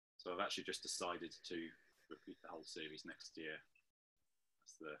So I've actually just decided to repeat the whole series next year.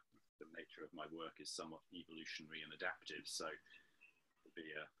 That's the nature of my work is somewhat evolutionary and adaptive. So it'll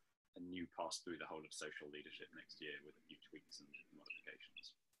be a new pass through the whole of social leadership next year with a few tweaks and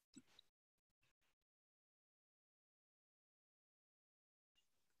modifications.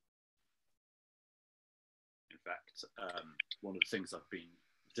 In fact, one of the things I've been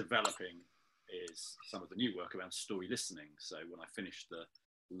developing is some of the new work around story listening. So when I finished the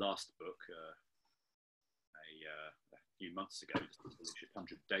last book a few months ago, the Leadership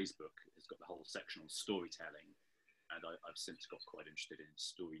 100 Days book, it's got the whole section on storytelling. And I've since got quite interested in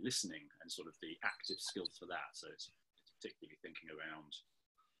story listening and sort of the active skills for that. So it's particularly thinking around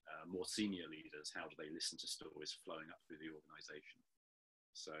more senior leaders. How do they listen to stories flowing up through the organization?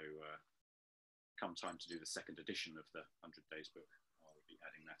 So come time to do the second edition of the 100 Days book, I'll be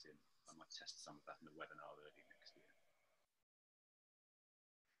adding that in. I might test some of that in a webinar early next year.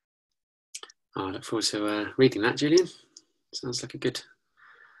 I look forward to reading that, Julian. Sounds like a good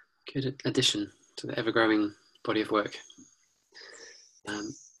addition to the ever-growing body of work.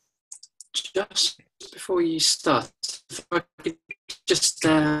 Just before you start, if I could just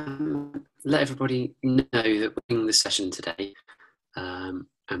let everybody know that we're doing the session today, and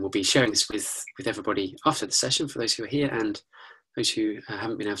we'll be sharing this with everybody after the session for those who are here and those who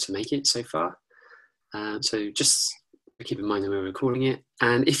haven't been able to make it so far. So just keep in mind that we're recording it.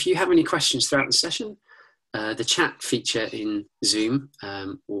 And if you have any questions throughout the session, the chat feature in Zoom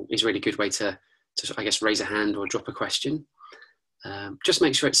is a really good way to I guess, raise a hand or drop a question. Just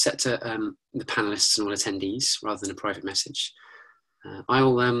make sure it's set to the panelists and all attendees rather than a private message.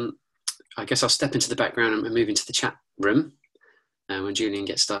 I guess I'll step into the background and move into the chat room when Julian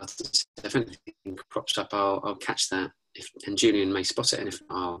gets started. So if anything crops up, I'll catch that, and Julian may spot it, and if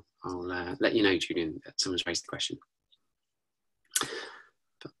not, I'll let you know, Julian, that someone's raised the question.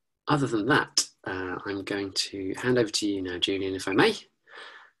 But other than that, I'm going to hand over to you now, Julian, if I may,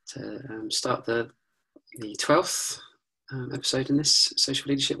 to start the 12th episode in this social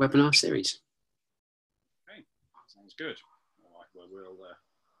leadership webinar series. Okay, sounds good. All right, well, we'll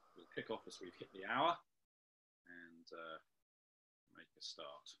kick off as we've hit the hour and make a start.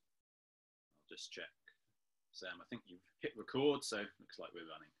 I'll just check. Sam, I think you've hit record, so looks like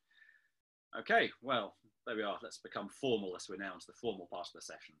we're running. Okay, well, there we are. Let's become formal as we're now into the formal part of the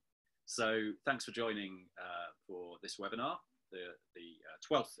session. So thanks for joining for this webinar, the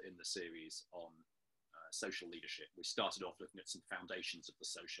 12th in the series on social leadership. We started off looking at some foundations of the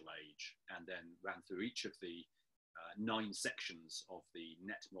social age and then ran through each of the 9 sections of the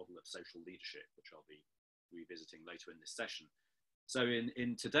net model of social leadership, which I'll be revisiting later in this session. So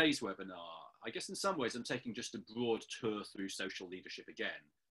in today's webinar, I guess in some ways I'm taking just a broad tour through social leadership again,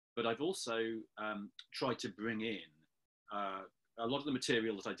 but I've also tried to bring in a lot of the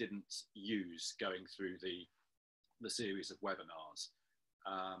material that I didn't use going through the series of webinars.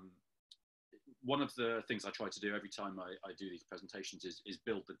 One of the things I try to do every time I do these presentations is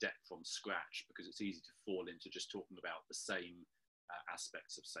build the deck from scratch, because it's easy to fall into just talking about the same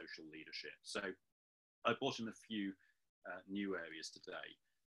aspects of social leadership. So I brought in a few new areas today,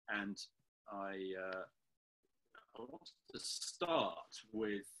 and I want to start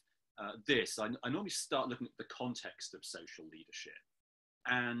with this. I normally start looking at the context of social leadership,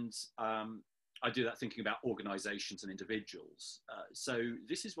 and I do that thinking about organizations and individuals. So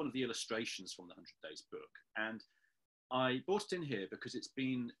this is one of the illustrations from the 100 Days book. And I brought it in here because it's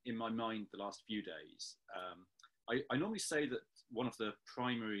been in my mind the last few days. I normally say that one of the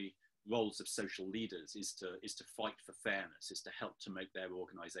primary roles of social leaders is to fight for fairness, is to help to make their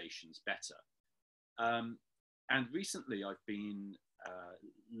organizations better. And recently I've been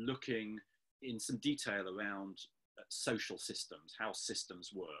looking in some detail around social systems, how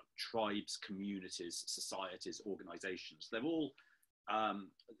systems work, tribes, communities, societies, organizations. They're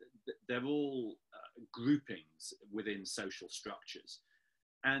all groupings within social structures.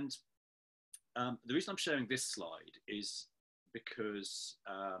 And the reason I'm sharing this slide is because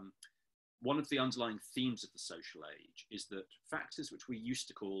one of the underlying themes of the social age is that factors which we used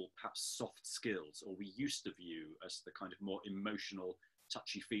to call perhaps soft skills, or we used to view as the kind of more emotional,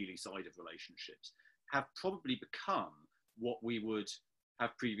 touchy-feely side of relationships, have probably become what we would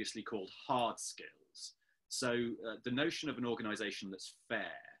have previously called hard skills. So the notion of an organization that's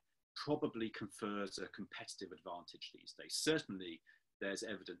fair probably confers a competitive advantage these days. Certainly there's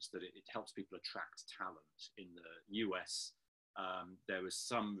evidence that it helps people attract talent. In the US, there was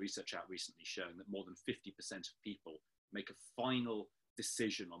some research out recently showing that more than 50% of people make a final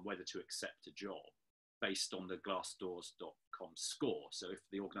decision on whether to accept a job based on the glassdoors.com score. So if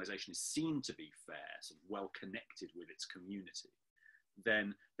the organization is seen to be fair, sort of well connected with its community,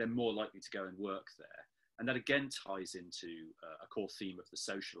 then they're more likely to go and work there. And that again ties into a core theme of the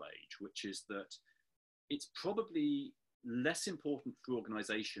social age, which is that it's probably less important for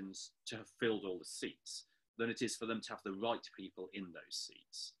organizations to have filled all the seats than it is for them to have the right people in those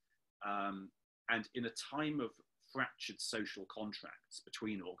seats. And in a time of fractured social contracts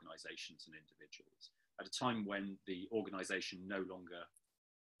between organizations and individuals, at a time when the organization no longer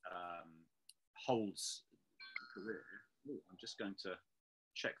holds a career. Ooh, I'm just going to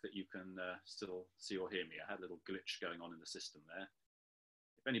check that you can still see or hear me. I had a little glitch going on in the system there.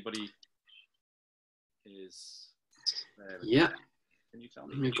 If anybody is there. Yeah. Can you tell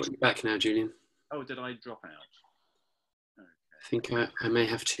me? We've got you back now, Julian. Oh, did I drop out? Okay. I think I may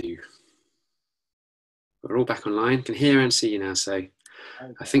have to. We're all back online. Can hear and see you now, so okay.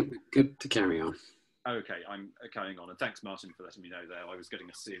 I think we're good to carry on. Okay, I'm carrying on. And thanks, Martin, for letting me know there. I was getting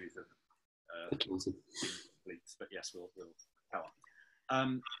a series of leaks, but yes, we'll power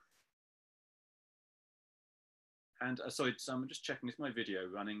on. Sorry, so I'm just checking, is my video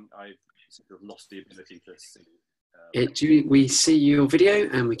running? I've sort of lost the ability to see. We see your video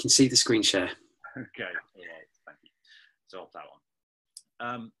and we can see the screen share. Okay, all right, thank you. So I'll plow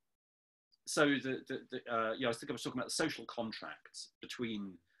on. So I was talking about the social contracts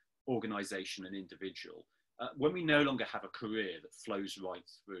between organisation and individual. When we no longer have a career that flows right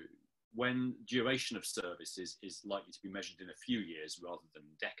through, when duration of service is likely to be measured in a few years rather than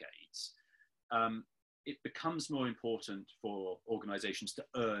decades, it becomes more important for organisations to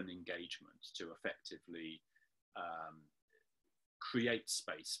earn engagement, to effectively create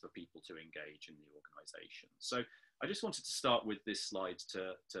space for people to engage in the organisation. So I just wanted to start with this slide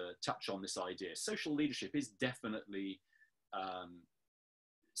to touch on this idea. Social leadership is definitely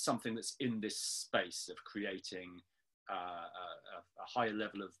something that's in this space of creating a higher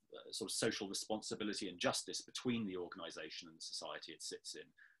level of sort of social responsibility and justice between the organisation and the society it sits in.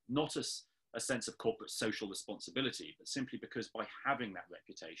 Not as a sense of corporate social responsibility, but simply because by having that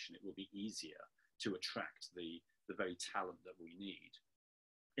reputation, it will be easier to attract the very talent that we need.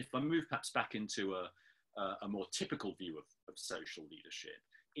 If I move perhaps back into a more typical view of social leadership,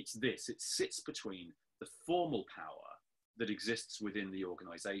 it's this: it sits between the formal power that exists within the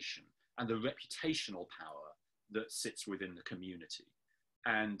organisation and the reputational power that sits within the community.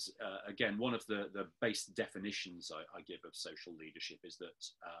 And again, one of the base definitions I give of social leadership is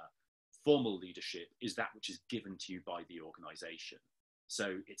that formal leadership is that which is given to you by the organisation.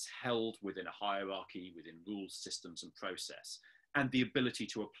 So it's held within a hierarchy, within rules, systems and process, and the ability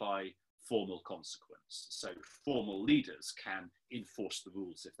to apply formal consequence. So formal leaders can enforce the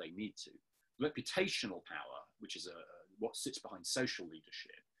rules if they need to. Reputational power, which is what sits behind social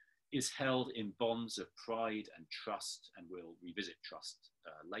leadership, is held in bonds of pride and trust, and we'll revisit trust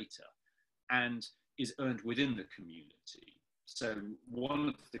later, and is earned within the community. So one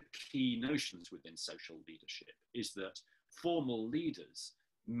of the key notions within social leadership is that formal leaders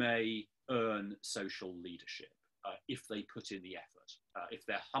may earn social leadership if they put in the effort, if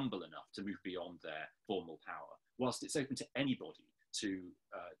they're humble enough to move beyond their formal power, whilst it's open to anybody to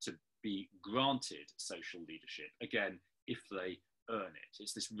be granted social leadership, again, if they earn it.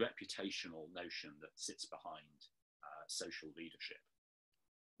 It's this reputational notion that sits behind social leadership.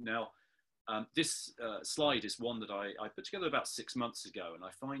 Now, this slide is one that I put together about 6 months ago, and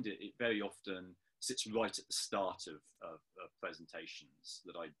I find it very often sits right at the start of presentations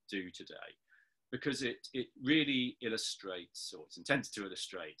that I do today, because it really illustrates, or it's intended to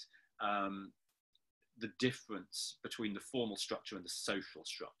illustrate, the difference between the formal structure and the social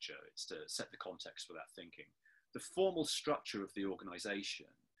structure. It's to set the context for that thinking. The formal structure of the organisation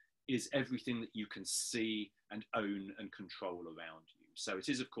is everything that you can see and own and control around you. So it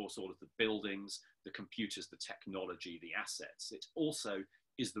is, of course, all of the buildings, the computers, the technology, the assets. It also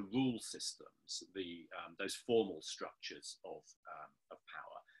is the rule systems, those formal structures of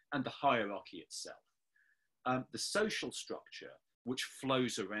power, and the hierarchy itself. The social structure, which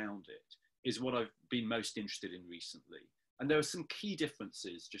flows around it, is what I've been most interested in recently. And there are some key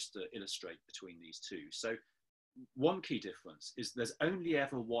differences just to illustrate between these two. So one key difference is there's only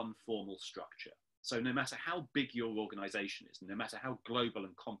ever one formal structure. So no matter how big your organization is, no matter how global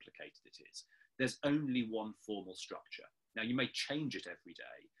and complicated it is, there's only one formal structure. Now, you may change it every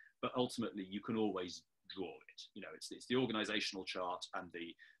day, but ultimately you can always draw it. You know, it's the organizational chart and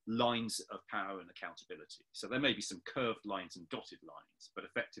the lines of power and accountability. So there may be some curved lines and dotted lines, but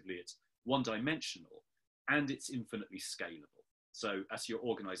effectively it's one-dimensional and it's infinitely scalable. So as your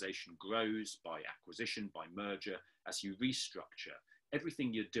organization grows by acquisition, by merger, as you restructure,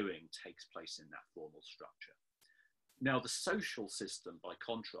 everything you're doing takes place in that formal structure. Now, the social system, by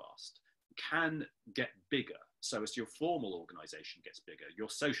contrast, can get bigger So as your formal organization gets bigger, your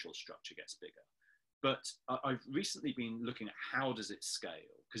social structure gets bigger. But I've recently been looking at how does it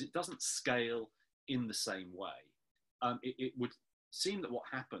scale, because it doesn't scale in the same way. It would seem that what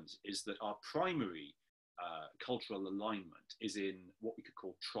happens is that our primary cultural alignment is in what we could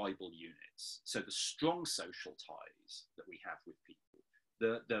call tribal units. So the strong social ties that we have with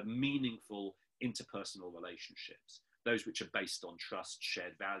people, the meaningful interpersonal relationships, those which are based on trust,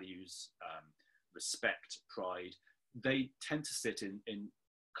 shared values, respect, pride, they tend to sit in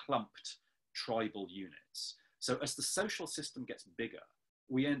clumped tribal units. So as the social system gets bigger,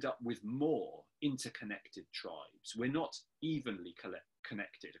 we end up with more interconnected tribes. We're not evenly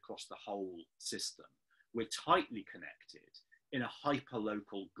connected across the whole system. We're tightly connected in a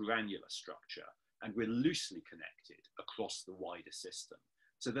hyperlocal granular structure, and we're loosely connected across the wider system.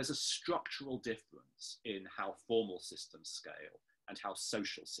 So there's a structural difference in how formal systems scale and how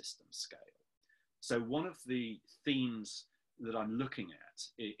social systems scale. So one of the themes that I'm looking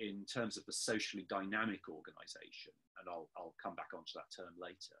at in terms of the socially dynamic organization, and I'll come back onto that term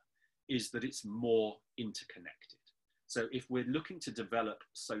later, is that it's more interconnected. So if we're looking to develop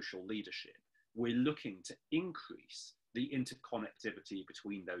social leadership, we're looking to increase the interconnectivity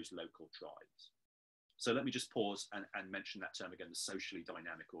between those local tribes. So let me just pause and mention that term again, the socially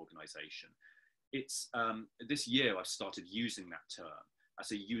dynamic organization. It's this year I've started using that term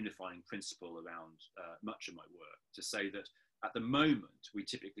as a unifying principle around much of my work, to say that at the moment we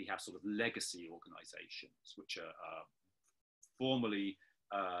typically have sort of legacy organizations which are formally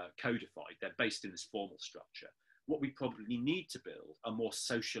codified. They're based in this formal structure. What we probably need to build are more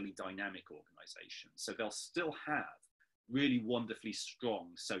socially dynamic organizations. So they'll still have really wonderfully strong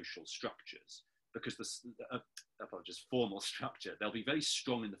social structures, because apologies, formal structure. They'll be very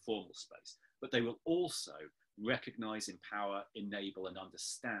strong in the formal space, but they will also recognize, empower, enable, and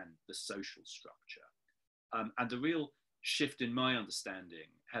understand the social structure. And the real shift in my understanding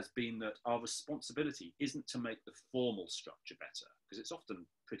has been that our responsibility isn't to make the formal structure better, because it's often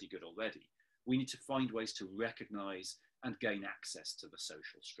pretty good already. We need to find ways to recognize and gain access to the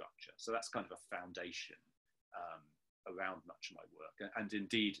social structure. So that's kind of a foundation around much of my work. And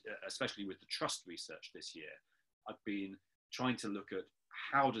indeed, especially with the trust research this year, I've been trying to look at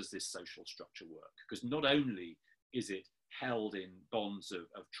how does this social structure work? Because not only is it held in bonds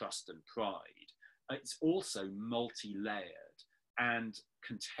of trust and pride, it's also multi-layered and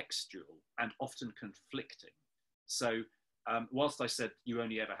contextual and often conflicting. So whilst I said you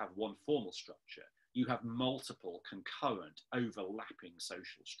only ever have one formal structure, you have multiple concurrent overlapping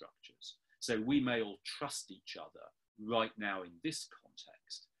social structures. So we may all trust each other right now in this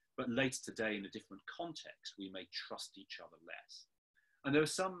context, but later today in a different context, we may trust each other less. And there are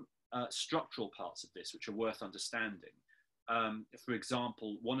some structural parts of this which are worth understanding. For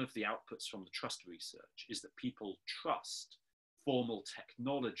example, one of the outputs from the trust research is that people trust formal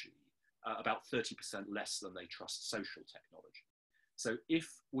technology about 30% less than they trust social technology. So if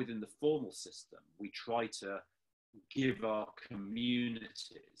within the formal system, we try to give our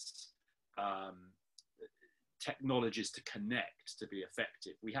communities technologies to connect, to be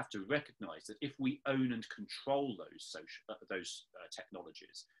effective, we have to recognize that if we own and control those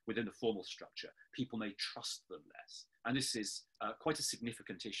technologies within the formal structure, people may trust them less. And this is quite a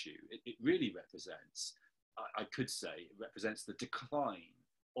significant issue. It really represents, I could say, it represents the decline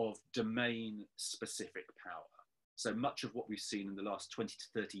of domain-specific power. So much of what we've seen in the last 20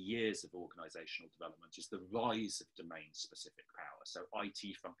 to 30 years of organizational development is the rise of domain-specific power. So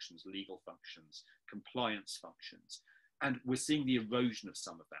IT functions, legal functions, compliance functions. And we're seeing the erosion of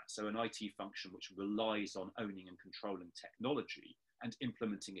some of that. So an IT function which relies on owning and controlling technology and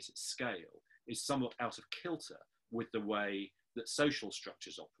implementing it at scale is somewhat out of kilter with the way that social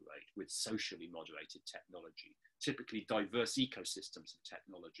structures operate with socially moderated technology, typically diverse ecosystems of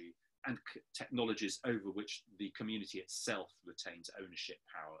technology and technologies over which the community itself retains ownership,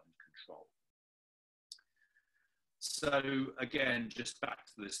 power, and control. So again, just back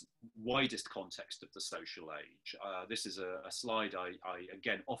to this widest context of the social age, this is a slide I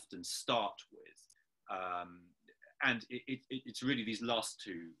again often start with, and it's really these last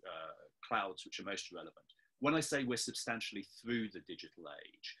two clouds which are most relevant. When I say we're substantially through the digital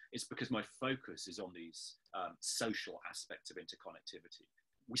age, it's because my focus is on these social aspects of interconnectivity.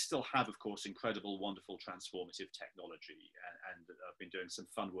 We still have, of course, incredible, wonderful, transformative technology, and I've been doing some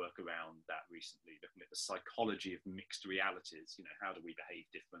fun work around that recently, looking at the psychology of mixed realities. You know, how do we behave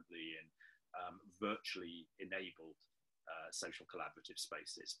differently in virtually enabled social collaborative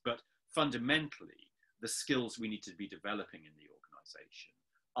spaces? But fundamentally, the skills we need to be developing in the organization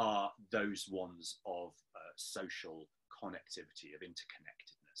are those ones of social connectivity, of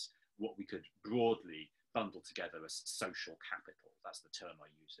interconnectedness, what we could broadly bundled together as social capital. That's the term I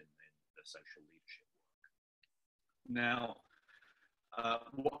use in the social leadership work. Now,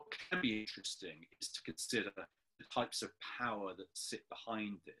 what can be interesting is to consider the types of power that sit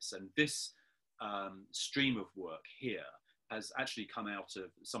behind this. And this stream of work here has actually come out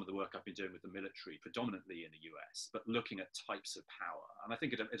of some of the work I've been doing with the military, predominantly in the US, but looking at types of power. And I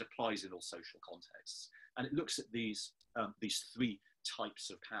think it applies in all social contexts. And it looks at these three types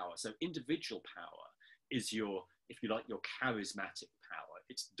of power. So individual power is your, if you like, your charismatic power.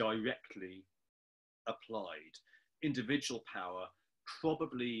 It's directly applied. Individual power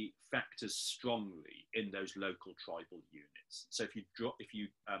probably factors strongly in those local tribal units. So if you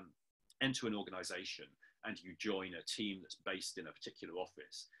enter an organization and you join a team that's based in a particular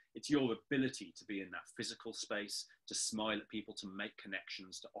office, it's your ability to be in that physical space, to smile at people, to make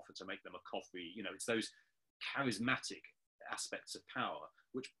connections, to offer to make them a coffee. You know, it's those charismatic aspects of power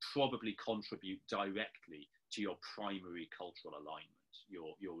which probably contribute directly to your primary cultural alignment,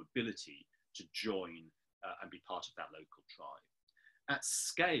 your ability to join and be part of that local tribe. At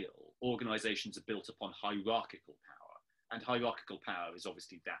scale, organizations are built upon hierarchical power, and hierarchical power is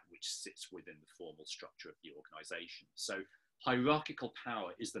obviously that which sits within the formal structure of the organization. So hierarchical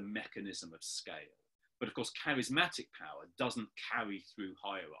power is the mechanism of scale. But of course, charismatic power doesn't carry through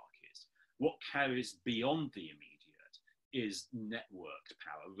hierarchies. What carries beyond the immediate is networked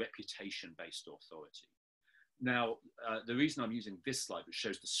power, reputation-based authority. Now, the reason I'm using this slide, which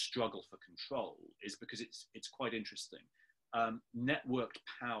shows the struggle for control, is because it's quite interesting. Networked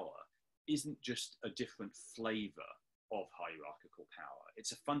power isn't just a different flavor of hierarchical power.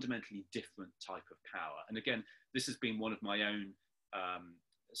 It's a fundamentally different type of power. And again, this has been one of my own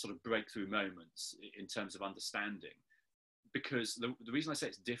sort of breakthrough moments in terms of understanding, because the reason I say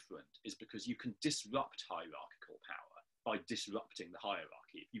it's different is because you can disrupt hierarchical power by disrupting the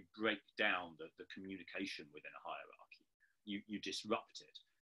hierarchy. If you break down the communication within a hierarchy, you disrupt it.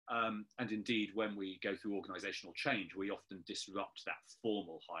 And indeed, when we go through organizational change, we often disrupt that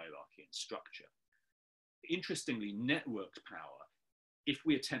formal hierarchy and structure. Interestingly, networked power, if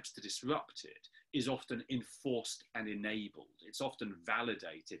we attempt to disrupt it, is often enforced and enabled. It's often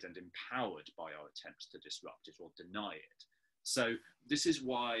validated and empowered by our attempts to disrupt it or deny it. So this is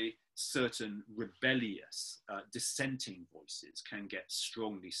why certain rebellious, dissenting voices can get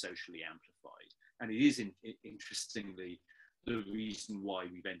strongly socially amplified. And it is, interestingly, the reason why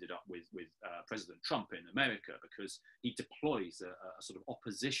we've ended up with President Trump in America, because he deploys a sort of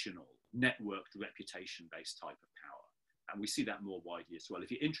oppositional, networked, reputation-based type of power. And we see that more widely as well.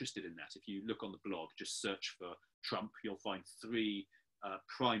 If you're interested in that, if you look on the blog, just search for Trump, you'll find 3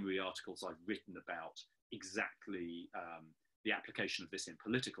 primary articles I've written about exactly the application of this in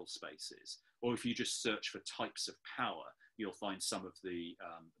political spaces. Or if you just search for types of power, you'll find some of the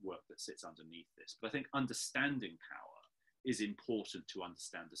work that sits underneath this. But I think understanding power is important to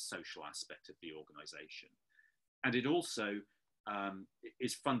understand the social aspect of the organization. And it also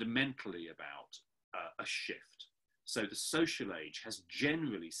is fundamentally about a shift. So the social age has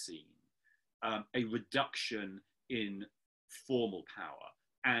generally seen a reduction in formal power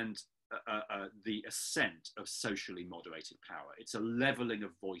and the ascent of socially moderated power. It's a leveling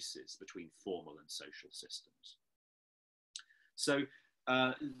of voices between formal and social systems. So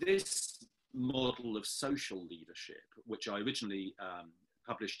this model of social leadership, which I originally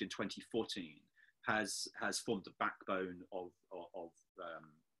published in 2014, has formed the backbone of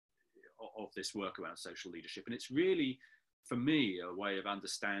this work around social leadership. And it's really, for me, a way of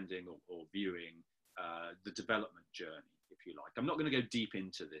understanding or viewing the development journey, if you like. I'm not going to go deep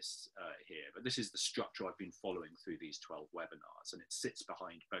into this here, but this is the structure I've been following through these 12 webinars, and it sits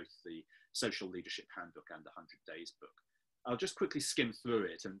behind both the Social Leadership Handbook and the 100 Days book. I'll just quickly skim through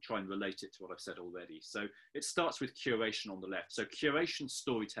it and try and relate it to what I've said already. So it starts with curation on the left. So curation,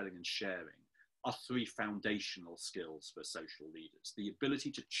 storytelling, and sharing are 3 foundational skills for social leaders. The ability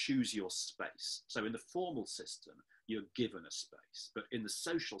to choose your space. So in the formal system, you're given a space, but in the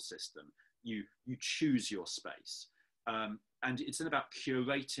social system, you choose your space. And it's about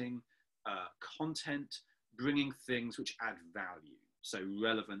curating content, bringing things which add value. So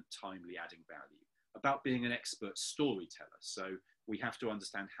relevant, timely, adding value. About being an expert storyteller. So we have to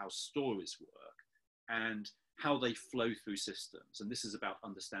understand how stories work and how they flow through systems. And this is about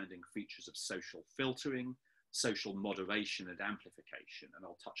understanding features of social filtering, social moderation and amplification. And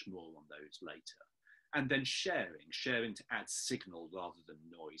I'll touch more on those later. And then sharing to add signal rather than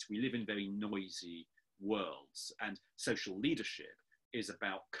noise. We live in very noisy worlds, and social leadership is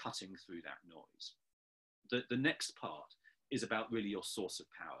about cutting through that noise. The next part is about really your source of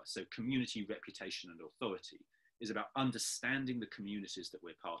power. So community, reputation, and authority is about understanding the communities that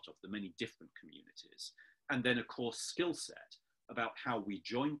we're part of, the many different communities. And then, of course, skill set about how we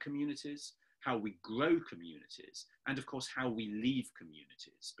join communities, how we grow communities, and of course, how we leave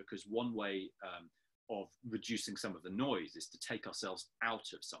communities, because one way of reducing some of the noise is to take ourselves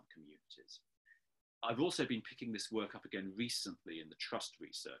out of some communities. I've also been picking this work up again recently in the trust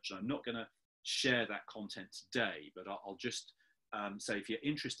research, and I'm not going to share that content today, but I'll just say if you're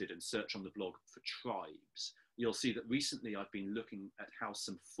interested and search on the blog for tribes, you'll see that recently I've been looking at how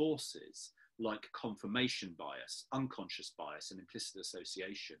some forces like confirmation bias, unconscious bias, and implicit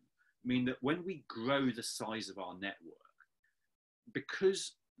association mean that when we grow the size of our network,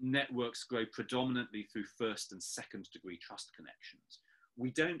 because networks grow predominantly through first and second degree trust connections, we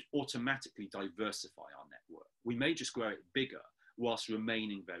don't automatically diversify our network. We may just grow it bigger whilst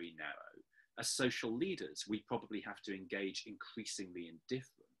remaining very narrow. As social leaders, we probably have to engage increasingly in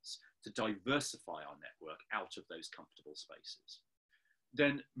difference to diversify our network out of those comfortable spaces.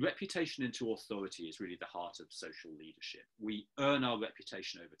 Then reputation into authority is really the heart of social leadership. We earn our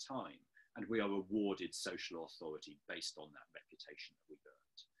reputation over time, and we are awarded social authority based on that reputation that we've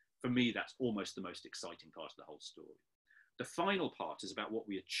earned. For me, that's almost the most exciting part of the whole story. The final part is about what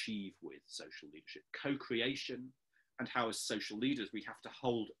we achieve with social leadership, co-creation, and how as social leaders, we have to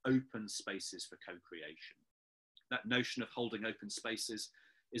hold open spaces for co-creation. That notion of holding open spaces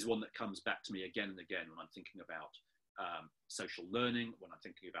is one that comes back to me again and again when I'm thinking about social learning, when I'm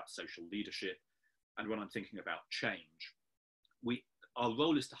thinking about social leadership, and when I'm thinking about change. Our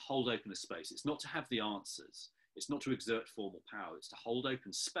role is to hold open a space. It's not to have the answers. It's not to exert formal power. It's to hold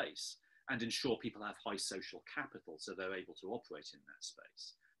open space and ensure people have high social capital so they're able to operate in that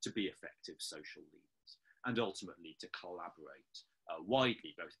space, to be effective social leaders, and ultimately to collaborate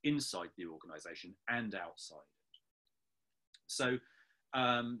widely, both inside the organization and outside it. So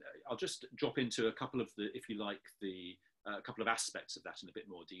I'll just drop into a couple of the, if you like, a couple of aspects of that in a bit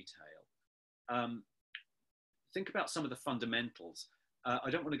more detail. Think about some of the fundamentals.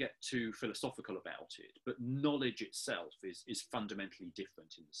 I don't want to get too philosophical about it, but knowledge itself is fundamentally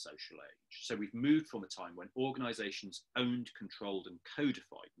different in the social age. So we've moved from a time when organizations owned, controlled, and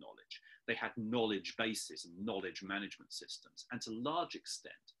codified knowledge. They had knowledge bases and knowledge management systems. And to a large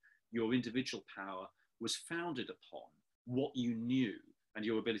extent, your individual power was founded upon what you knew and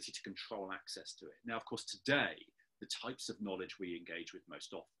your ability to control access to it. Now, of course, today, the types of knowledge we engage with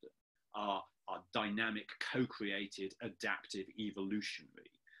most often are dynamic, co-created, adaptive,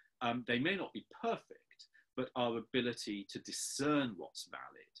 evolutionary. They may not be perfect, but our ability to discern what's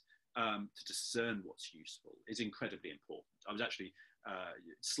valid, to discern what's useful is incredibly important. I was actually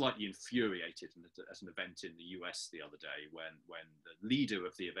slightly infuriated at an event in the US the other day when the leader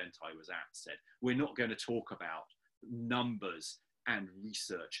of the event I was at said, we're not going to talk about numbers and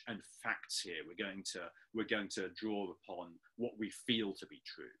research and facts here. We're going to draw upon what we feel to be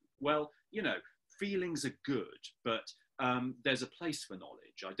true. Well, you know, feelings are good, but there's a place for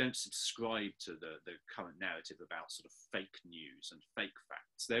knowledge. I don't subscribe to the current narrative about sort of fake news and fake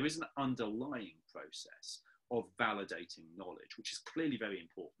facts. There is an underlying process of validating knowledge, which is clearly very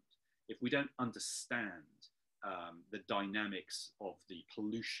important. If we don't understand the dynamics of the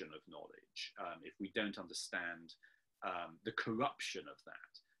pollution of knowledge, if we don't understand the corruption of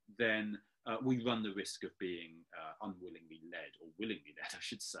that, then we run the risk of being unwillingly led, or willingly led, I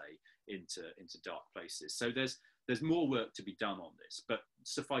should say, into dark places. So there's more work to be done on this, but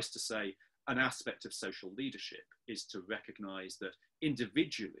suffice to say, an aspect of social leadership is to recognize that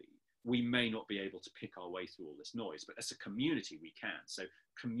individually, we may not be able to pick our way through all this noise, but as a community, we can. So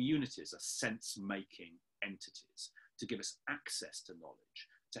communities are sense-making entities to give us access to knowledge,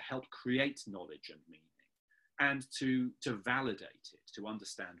 to help create knowledge and meaning, and to validate it, to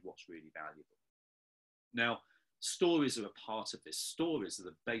understand what's really valuable. Now, stories are a part of this. Stories are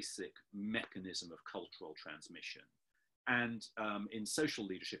the basic mechanism of cultural transmission. And in social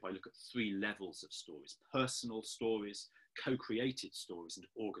leadership, I look at 3 levels of stories: personal stories, co-created stories, and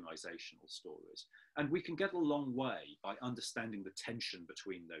organizational stories. And we can get a long way by understanding the tension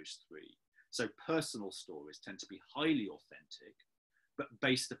between those 3. So personal stories tend to be highly authentic, but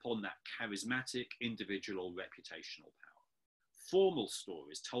based upon that charismatic, individual, reputational power. Formal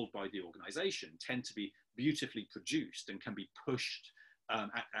stories told by the organization tend to be beautifully produced and can be pushed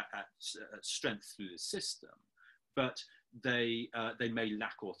at strength through the system, but they may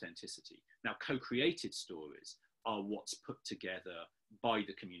lack authenticity. Now, co-created stories are what's put together by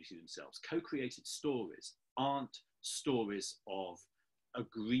the community themselves. Co-created stories aren't stories of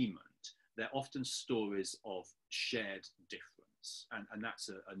agreement. They're often stories of shared difference. And that's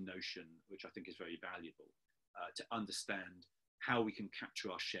a notion which I think is very valuable, to understand how we can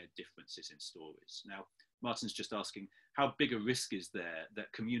capture our shared differences in stories. Now, Martin's just asking, how big a risk is there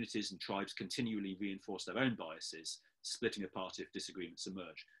that communities and tribes continually reinforce their own biases, splitting apart if disagreements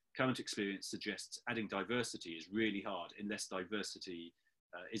emerge? Current experience suggests adding diversity is really hard unless diversity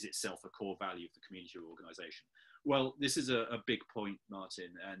is itself a core value of the community or organisation. Well, this is a big point, Martin,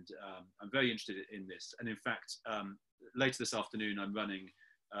 and I'm very interested in this. And in fact, later this afternoon, I'm running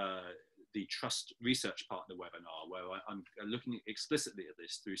the Trust Research Partner webinar, where I'm looking explicitly at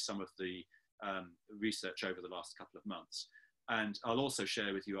this through some of the research over the last couple of months. And I'll also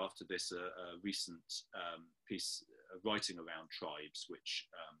share with you after this a recent piece writing around tribes, which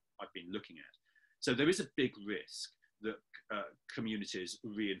I've been looking at. So there is a big risk that communities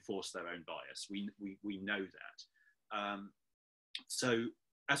reinforce their own bias. We know that. So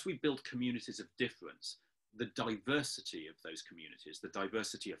as we build communities of difference, the diversity of those communities, the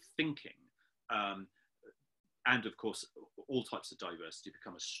diversity of thinking, and of course, all types of diversity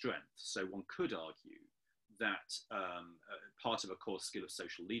become a strength. So one could argue that part of a core skill of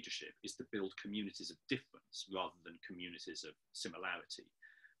social leadership is to build communities of difference rather than communities of similarity.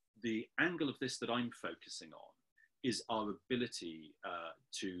 The angle of this that I'm focusing on is our ability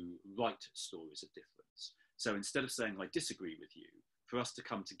to write stories of difference. So instead of saying, I disagree with you, for us to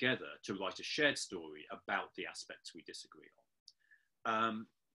come together to write a shared story about the aspects we disagree on.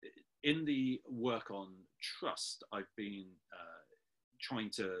 In the work on trust, I've been trying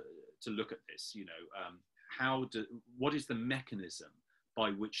to look at this, what is the mechanism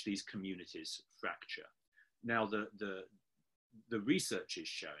by which these communities fracture? Now, the research is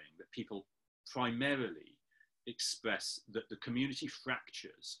showing that people primarily express that the community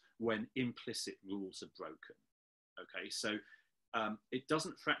fractures when implicit rules are broken. Okay, so it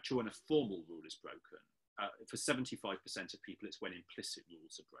doesn't fracture when a formal rule is broken. For 75% of people, it's when implicit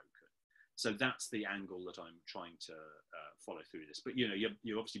rules are broken. So that's the angle that I'm trying to follow through this. But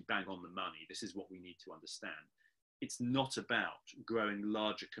you're obviously bang on the money. This is what we need to understand. It's not about growing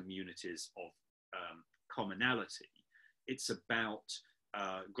larger communities of commonality. It's about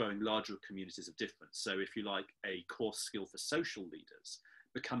growing larger communities of difference. So if you like, a core skill for social leaders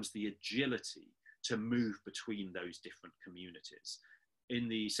becomes the agility to move between those different communities. In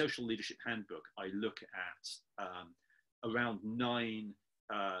the Social Leadership Handbook, I look at around 9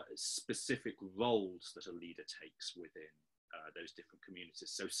 specific roles that a leader takes within those different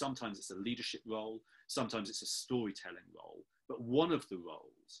communities. So sometimes it's a leadership role, sometimes it's a storytelling role, but one of the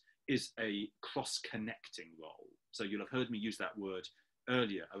roles is a cross-connecting role. So you'll have heard me use that word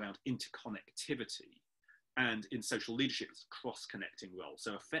earlier around interconnectivity, and in social leadership, it's a cross-connecting role.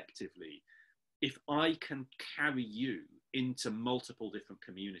 So effectively, if I can carry you into multiple different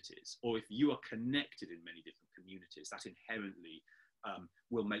communities, or if you are connected in many different communities, that inherently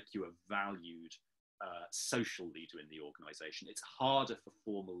will make you a valued social leader in the organization. It's harder for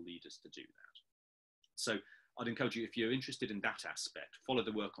formal leaders to do that. So I'd encourage you, if you're interested in that aspect, follow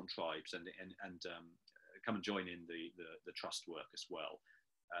the work on tribes and come and join in the trust work as well.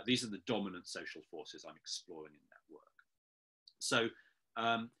 These are the dominant social forces I'm exploring in that work. So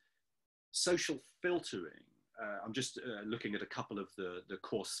social filtering, I'm just looking at a couple of the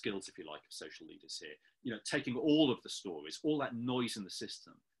core skills, if you like, of social leaders here. Taking all of the stories, all that noise in the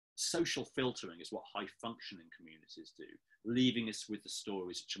system. Social filtering is what high functioning communities do, leaving us with the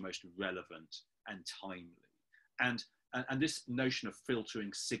stories which are most relevant and timely. And this notion of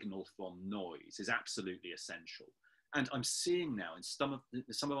filtering signal from noise is absolutely essential. And I'm seeing now in some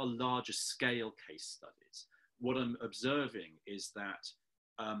of our larger scale case studies, what I'm observing is that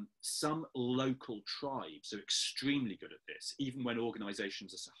some local tribes are extremely good at this, even when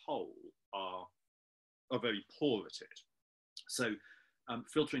organizations as a whole are very poor at it. So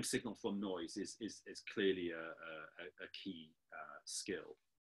filtering signal from noise is clearly a key skill.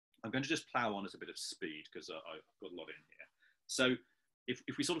 I'm going to just plow on at a bit of speed because I've got a lot in here. So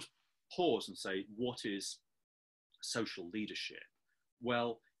if we sort of pause and say, what is social leadership?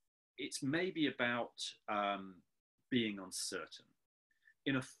 Well, it's maybe about being uncertain.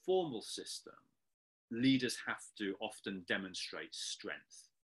 In a formal system, leaders have to often demonstrate strength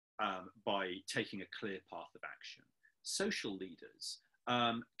by taking a clear path of action. Social leaders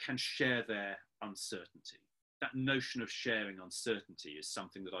can share their uncertainty. That notion of sharing uncertainty is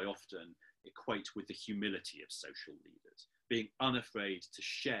something that I often equate with the humility of social leaders. Being unafraid to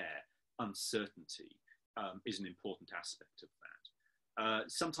share uncertainty is an important aspect of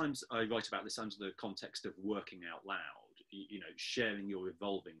that. Sometimes I write about this under the context of working out loud, sharing your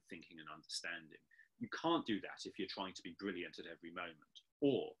evolving thinking and understanding. You can't do that if you're trying to be brilliant at every moment,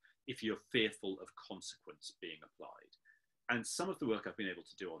 or if you're fearful of consequence being applied. And some of the work I've been able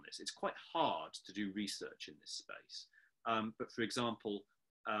to do on this, it's quite hard to do research in this space, But for example,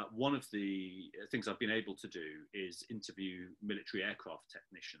 one of the things I've been able to do is interview military aircraft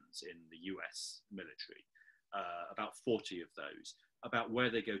technicians in the US military, about 40 of those, about where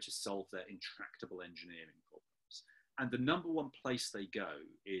they go to solve their intractable engineering problems. And the number one place they go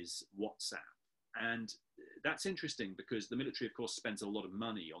is WhatsApp. And that's interesting because the military, of course, spends a lot of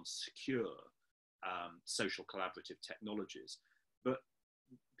money on secure social collaborative technologies, but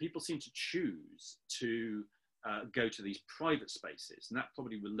people seem to choose to go to these private spaces. And that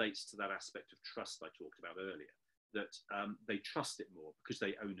probably relates to that aspect of trust I talked about earlier, that they trust it more because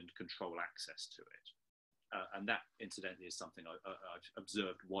they own and control access to it. And that, incidentally, is something I've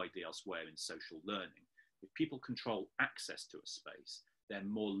observed widely elsewhere in social learning. If people control access to a space, they're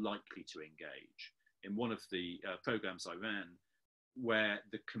more likely to engage. In one of the programs I ran, where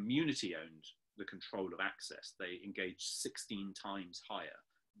the community owned the control of access, they engaged 16 times higher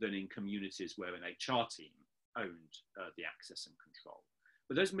than in communities where an HR team owned the access and control.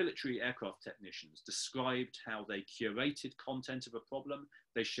 But those military aircraft technicians described how they curated content of a problem,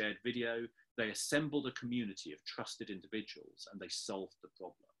 they shared video, they assembled a community of trusted individuals, and they solved the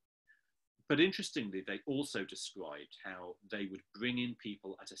problem. But interestingly, they also described how they would bring in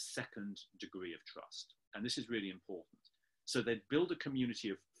people at a second degree of trust. And this is really important. So they'd build a community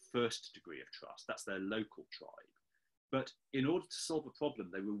of first degree of trust, that's their local tribe. But in order to solve a problem,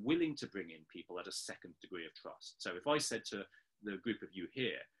 they were willing to bring in people at a second degree of trust. So if I said to the group of you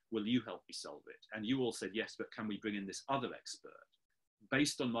here, will you help me solve it? And you all said, yes, but can we bring in this other expert?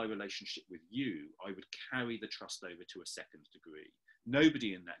 Based on my relationship with you, I would carry the trust over to a second degree.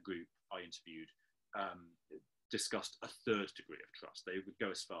 Nobody in that group I interviewed discussed a third degree of trust. They would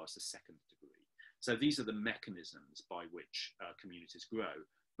go as far as the second degree. So these are the mechanisms by which communities grow.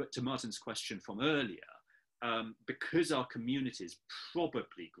 But to Martin's question from earlier, because our communities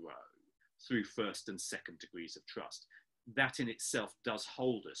probably grow through first and second degrees of trust, that in itself does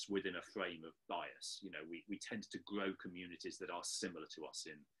hold us within a frame of bias. You know, we tend to grow communities that are similar to us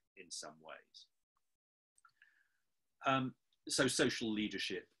in some ways. So social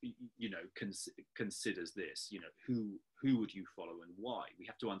leadership, you know, considers this, you know, who would you follow and why? We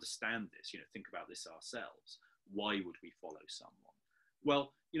have to understand this, you know, think about this ourselves. Why would we follow someone?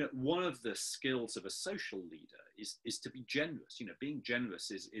 Well, you know, one of the skills of a social leader is to be generous. You know, being generous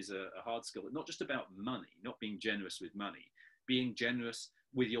is a hard skill, not just about money, not being generous with money, being generous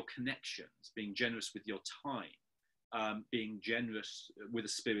with your connections, being generous with your time, being generous with a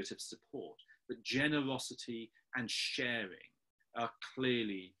spirit of support. But generosity and sharing are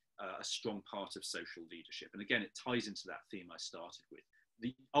clearly a strong part of social leadership. And again, it ties into that theme I started with.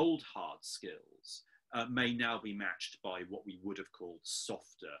 The old hard skills may now be matched by what we would have called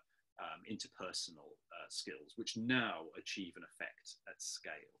softer interpersonal skills, which now achieve an effect at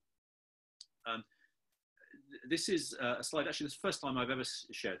scale. This is a slide, actually, this is the first time I've ever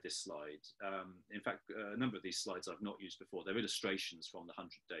shared this slide. In fact, a number of these slides I've not used before. They're illustrations from the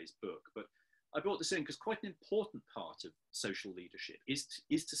 100 Days book, but I brought this in because quite an important part of social leadership is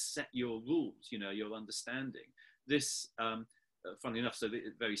to set your rules, you know, your understanding. This, funnily enough, so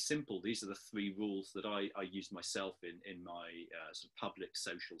very simple, these are the 3 rules that I use myself in my sort of public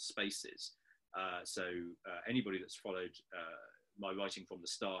social spaces. So anybody that's followed my writing from the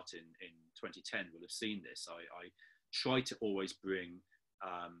start in 2010 will have seen this. I try to always bring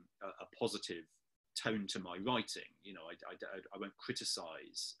a positive tone to my writing. You know, I won't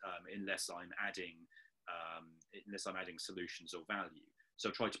criticize unless I'm adding solutions or value. So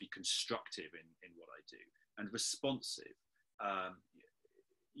I try to be constructive in what I do and responsive.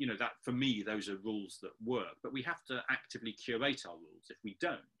 You know, that for me, those are rules that work, but we have to actively curate our rules. If we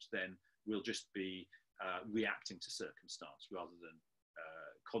don't, then we'll just be reacting to circumstance rather than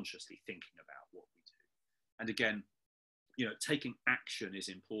consciously thinking about what we do. And again, you know, taking action is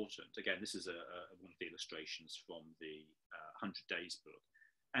important. Again, this is one of the illustrations from the 100 Days book.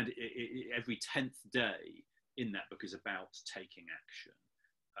 And every 10th day in that book is about taking action.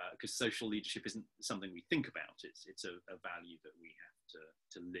 Because social leadership isn't something we think about, it's a value that we have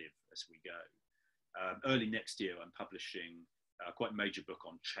to live as we go. Early next year, I'm publishing quite a major book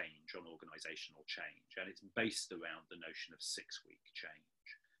on change, on organizational change, and it's based around the notion of 6-week change.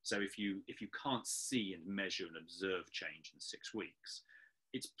 So if you can't see and measure and observe change in 6 weeks,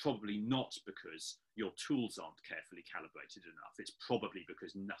 it's probably not because your tools aren't carefully calibrated enough. It's probably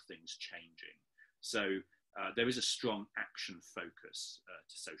because nothing's changing. So there is a strong action focus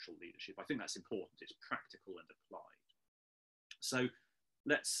to social leadership. I think that's important. It's practical and applied. So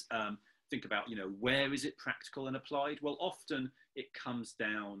let's think about, you know, where is it practical and applied? Well, often it comes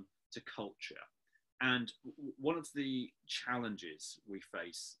down to culture. And one of the challenges we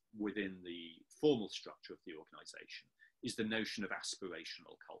face within the formal structure of the organization is the notion of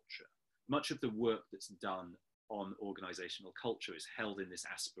aspirational culture. Much of the work that's done on organizational culture is held in this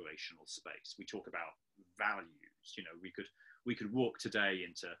aspirational space. We talk about values. You know, we could walk today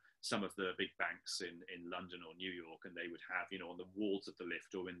into some of the big banks in London or New York, and they would have, you know, on the walls of the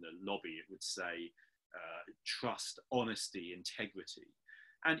lift or in the lobby, it would say trust, honesty, integrity.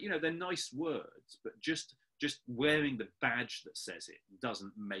 And, you know, they're nice words, but just wearing the badge that says it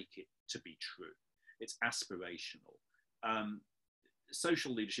doesn't make it to be true. It's aspirational.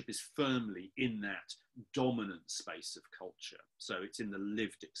 Social leadership is firmly in that dominant space of culture. So it's in the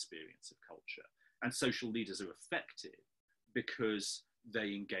lived experience of culture. And social leaders are effective because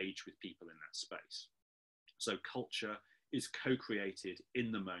they engage with people in that space. So culture is co-created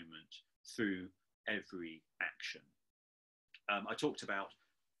in the moment through every action. I talked about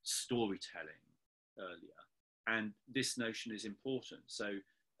storytelling earlier, and this notion is important. So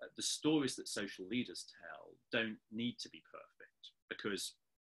the stories that social leaders tell don't need to be perfect because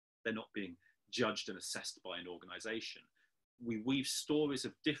they're not being judged and assessed by an organization. We weave stories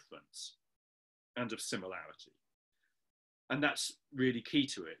of difference and of similarity. And that's really key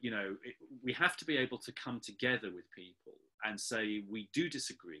to it. You know, we have to be able to come together with people and say, we do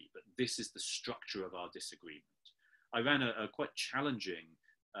disagree, but this is the structure of our disagreement. I ran a quite challenging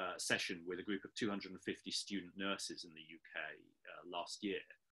session with a group of 250 student nurses in the UK last year,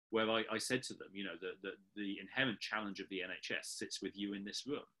 where I said to them, you know, the inherent challenge of the NHS sits with you in this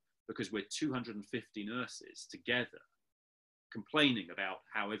room, because we're 250 nurses together complaining about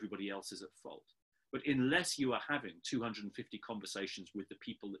how everybody else is at fault. But unless you are having 250 conversations with the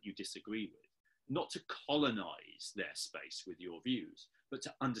people that you disagree with, not to colonize their space with your views, but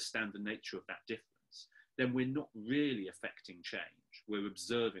to understand the nature of that difference, then we're not really affecting change. We're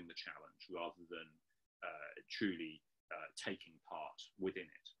observing the challenge rather than truly taking part within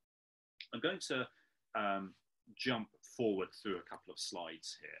it. I'm going to jump forward through a couple of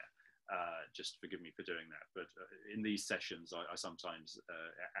slides here. Just forgive me for doing that, but in these sessions I sometimes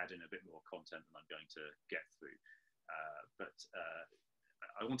add in a bit more content than I'm going to get through. But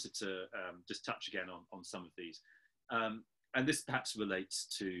I wanted to just touch again on some of these. And this perhaps relates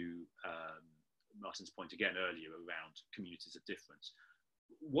to Martin's point again earlier around communities of difference.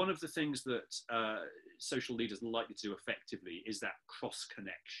 One of the things that social leaders are likely to do effectively is that cross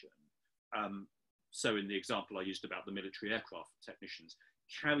connection. So in the example I used about the military aircraft technicians,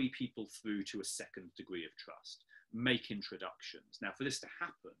 carry people through to a second degree of trust, make introductions. Now, for this to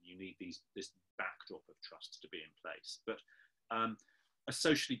happen, you need this backdrop of trust to be in place. But a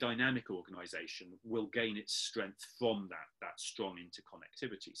socially dynamic organization will gain its strength from that strong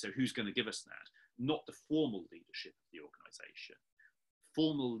interconnectivity. So who's going to give us that? Not the formal leadership of the organization.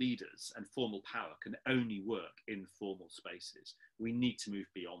 Formal leaders and formal power can only work in formal spaces. We need to move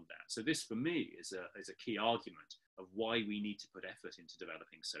beyond that. So this, for me, is a key argument of why we need to put effort into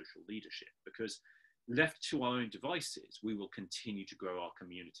developing social leadership, because left to our own devices, we will continue to grow our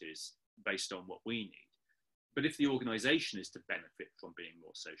communities based on what we need. But if the organization is to benefit from being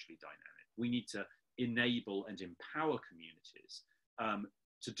more socially dynamic, we need to enable and empower communities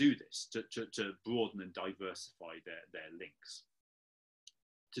to do this, to broaden and diversify their links.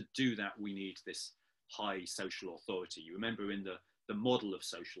 To do that, we need this high social authority. You remember in the model of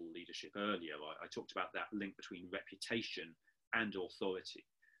social leadership earlier, I talked about that link between reputation and authority.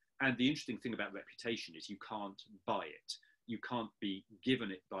 And the interesting thing about reputation is you can't buy it. You can't be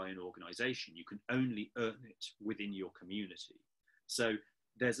given it by an organization. You can only earn it within your community. So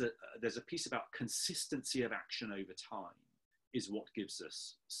there's a piece about consistency of action over time is what gives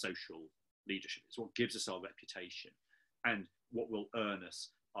us social leadership. It's what gives us our reputation and what will earn us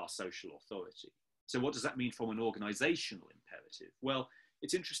our social authority. So what does that mean from an organizational imperative? Well,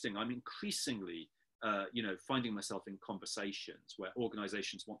 it's interesting. I'm increasingly, finding myself in conversations where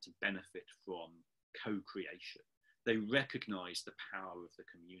organizations want to benefit from co-creation. They recognize the power of the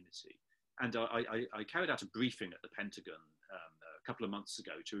community. And I carried out a briefing at the Pentagon a couple of months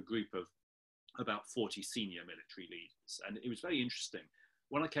ago to a group of about 40 senior military leaders. And it was very interesting.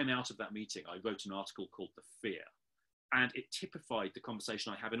 When I came out of that meeting, I wrote an article called The Fear. And it typified the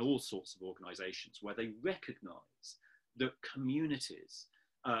conversation I have in all sorts of organizations where they recognize that communities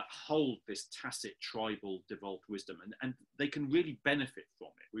hold this tacit tribal devolved wisdom and they can really benefit from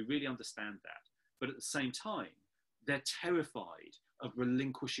it. We really understand that. But at the same time, they're terrified of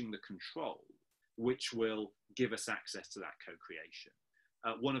relinquishing the control, which will give us access to that co-creation.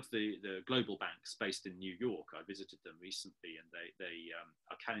 One of the global banks based in New York, I visited them recently, and they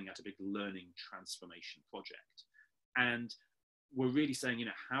are carrying out a big learning transformation project. And we're really saying,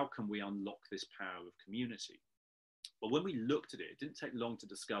 how can we unlock this power of community? Well, when we looked at it, it didn't take long to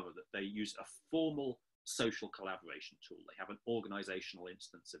discover that they use a formal social collaboration tool. They have an organizational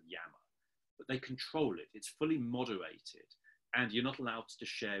instance of Yammer, but they control it. It's fully moderated, and you're not allowed to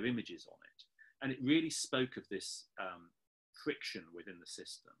share images on it. And it really spoke of this friction within the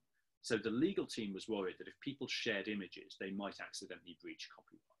system. So the legal team was worried that if people shared images, they might accidentally breach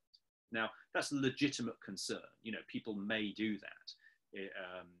copyright. Now, that's a legitimate concern. You know, people may do that.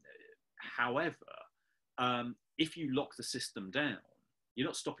 However, if you lock the system down, you're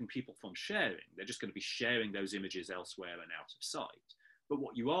not stopping people from sharing. They're just going to be sharing those images elsewhere and out of sight. But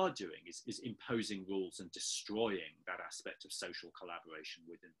what you are doing is imposing rules and destroying that aspect of social collaboration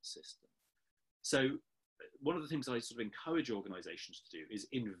within the system. So one of the things I sort of encourage organizations to do is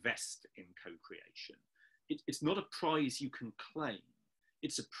invest in co-creation. It's not a prize you can claim.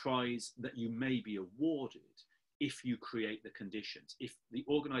 It's a prize that you may be awarded if you create the conditions, if the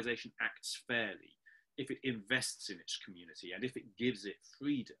organization acts fairly, if it invests in its community, and if it gives it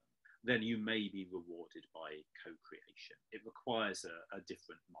freedom, then you may be rewarded by co-creation. It requires a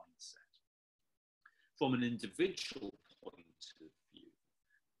different mindset. From an individual point of view,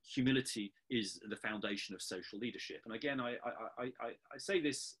 humility is the foundation of social leadership. And again, I say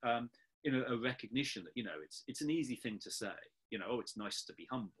this in a recognition that, you know, it's an easy thing to say, you know, oh, it's nice to be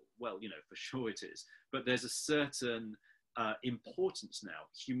humble. Well, you know, for sure it is. But there's a certain importance now.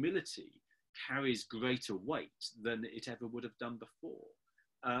 Humility carries greater weight than it ever would have done before.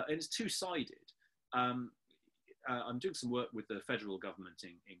 And it's two-sided. I'm doing some work with the federal government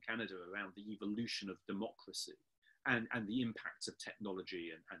in Canada around the evolution of democracy and the impacts of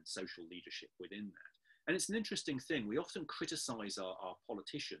technology and social leadership within that. And it's an interesting thing. We often criticize our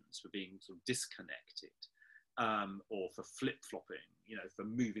politicians for being sort of disconnected or for flip-flopping, you know, for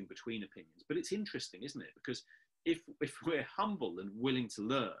moving between opinions. But it's interesting, isn't it? Because if we're humble and willing to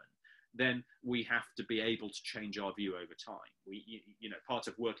learn, then we have to be able to change our view over time. You know, part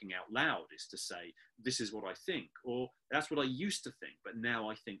of working out loud is to say, this is what I think, or that's what I used to think, but now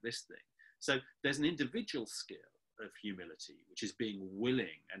I think this thing. So there's an individual skill of humility, which is being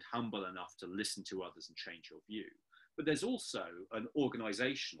willing and humble enough to listen to others and change your view. But there's also an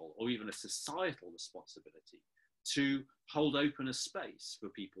organizational or even a societal responsibility to hold open a space for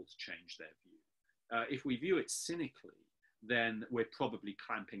people to change their view. If we view it cynically, then we're probably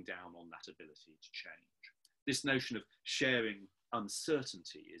clamping down on that ability to change. This notion of sharing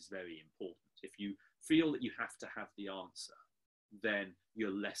uncertainty is very important. If you feel that you have to have the answer, then you're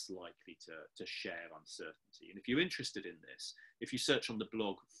less likely to share uncertainty. And if you're interested in this, if you search on the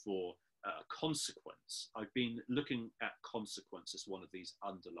blog for consequence, I've been looking at consequence as one of these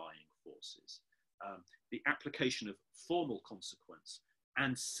underlying forces. The application of formal consequence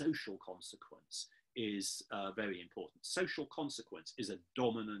and social consequence is very important. Social consequence is a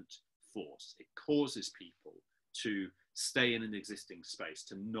dominant force. It causes people to stay in an existing space,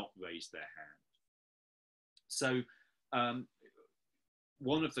 to not raise their hand. So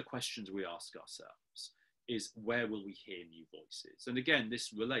one of the questions we ask ourselves is, where will we hear new voices? And again,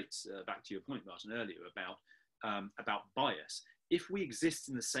 this relates back to your point, Martin, earlier about bias. If we exist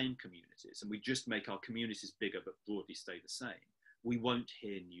in the same communities and we just make our communities bigger but broadly stay the same, we won't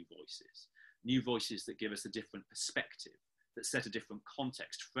hear new voices. New voices that give us a different perspective, that set a different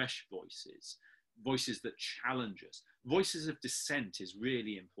context, fresh voices, voices that challenge us. Voices of dissent is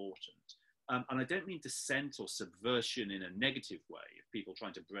really important. And I don't mean dissent or subversion in a negative way of people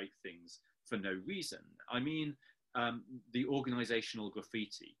trying to break things for no reason. I mean the organizational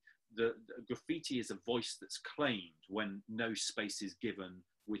graffiti. The graffiti is a voice that's claimed when no space is given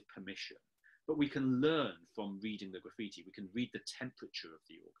with permission. But we can learn from reading the graffiti. We can read the temperature of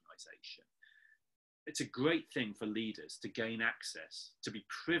the organization. It's a great thing for leaders to gain access, to be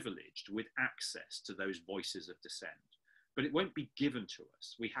privileged with access to those voices of dissent. But it won't be given to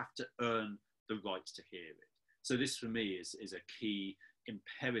us. We have to earn the right to hear it. So this, for me, is a key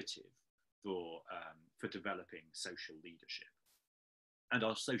imperative for developing social leadership. And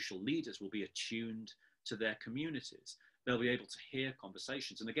our social leaders will be attuned to their communities. They'll be able to hear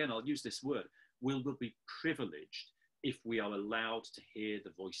conversations. And again, I'll use this word, we'll be privileged if we are allowed to hear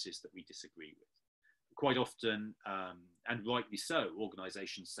the voices that we disagree with. Quite often, and rightly so,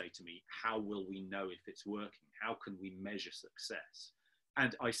 organizations say to me, how will we know if it's working? How can we measure success?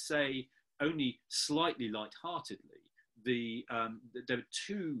 And I say, only slightly lightheartedly, there are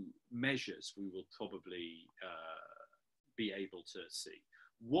two measures we will probably be able to see.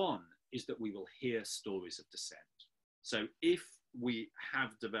 One is that we will hear stories of dissent. So if we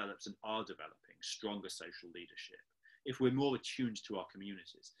have developed and are developing stronger social leadership, if we're more attuned to our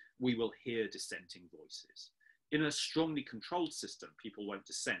communities, we will hear dissenting voices. In a strongly controlled system, people won't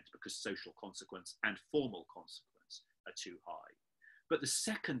dissent because social consequence and formal consequence are too high. But the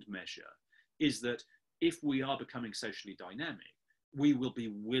second measure is that if we are becoming socially dynamic, we will be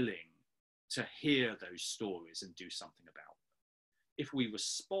willing to hear those stories and do something about them. If we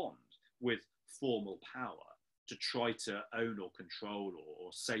respond with formal power to try to own or control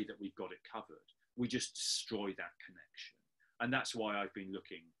or say that we've got it covered, we just destroy that connection. And that's why I've been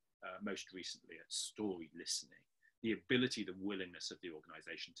looking most recently at story listening, the ability, the willingness of the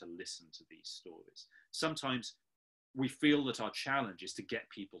organization to listen to these stories. Sometimes we feel that our challenge is to get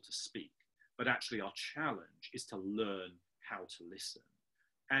people to speak, but actually our challenge is to learn how to listen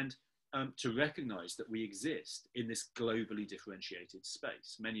and to recognize that we exist in this globally differentiated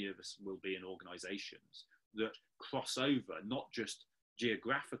space. Many of us will be in organizations that cross over not just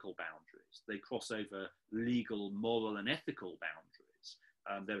geographical boundaries, they cross over legal, moral, and ethical boundaries.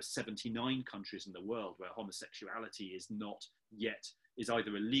 There are 79 countries in the world where homosexuality is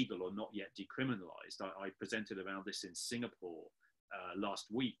either illegal or not yet decriminalized. I presented around this in Singapore last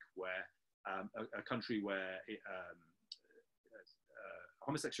week, where a country where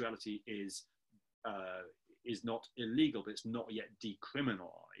homosexuality is not illegal, but it's not yet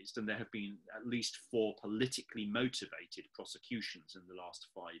decriminalized, and there have been at least 4 politically motivated prosecutions in the last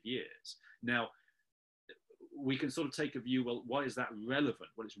 5 years. Now, we can sort of take a view, well, why is that relevant?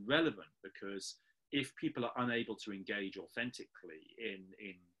 Well, it's relevant because if people are unable to engage authentically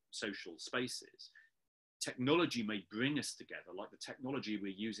in social spaces, technology may bring us together, like the technology we're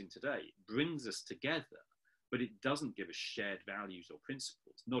using today brings us together, but it doesn't give us shared values or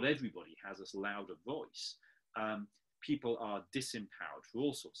principles. Not everybody has as loud a voice. People are disempowered for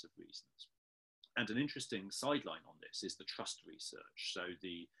all sorts of reasons. And an interesting sideline on this is the trust research. So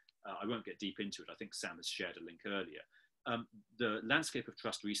I won't get deep into it. I think Sam has shared a link earlier. The landscape of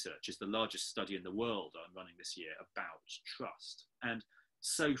trust research is the largest study in the world I'm running this year about trust. And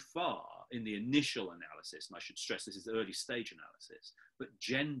so far in the initial analysis, and I should stress this is early stage analysis, but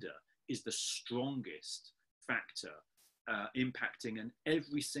gender is the strongest factor impacting in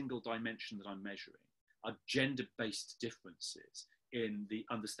every single dimension that I'm measuring are gender-based differences in the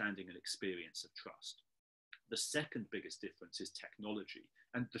understanding and experience of trust. The second biggest difference is technology.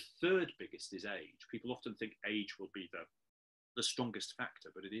 And the third biggest is age. People often think age will be the strongest factor,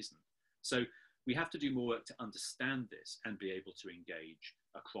 but it isn't. So we have to do more work to understand this and be able to engage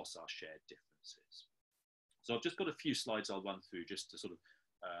across our shared differences. So I've just got a few slides I'll run through just to sort of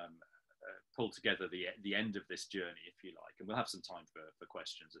pull together the end of this journey, if you like, and we'll have some time for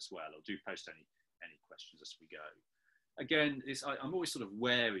questions as well. I'll do post any questions as we go. Again, I'm always sort of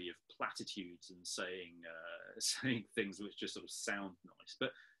wary of platitudes and saying things which just sort of sound nice,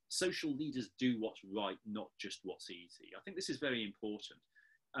 but social leaders do what's right, not just what's easy. I think this is very important.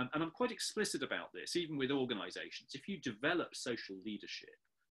 And I'm quite explicit about this, even with organizations. If you develop social leadership,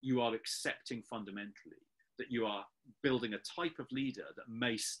 you are accepting fundamentally that you are building a type of leader that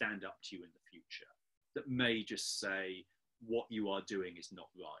may stand up to you in the future, that may just say what you are doing is not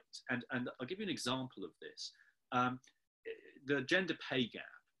right. And I'll give you an example of this. The gender pay gap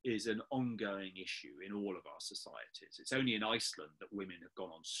is an ongoing issue in all of our societies. It's only in Iceland that women have gone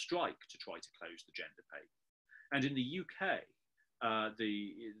on strike to try to close the gender pay gap. And in the UK,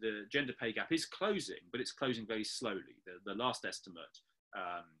 the gender pay gap is closing, but it's closing very slowly. The last estimate,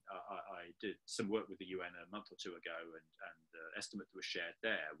 I did some work with the UN a month or two ago, and the estimate that was shared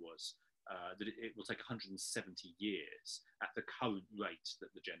there was that it will take 170 years at the current rate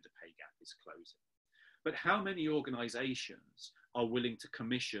that the gender pay gap is closing. But how many organizations are willing to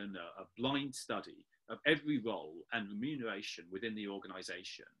commission a blind study of every role and remuneration within the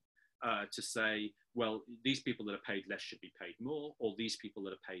organization to say, well, these people that are paid less should be paid more, or these people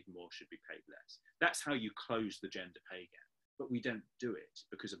that are paid more should be paid less? That's how you close the gender pay gap. But we don't do it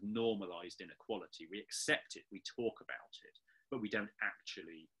because of normalized inequality. We accept it, we talk about it, but we don't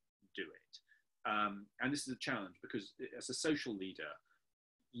actually do it. And this is a challenge because as a social leader,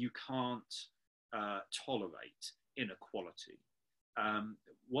 you can't tolerate inequality.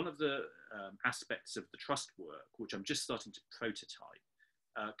 One of the aspects of the trust work, which I'm just starting to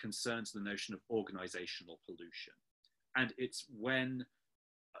prototype, concerns the notion of organizational pollution. And it's when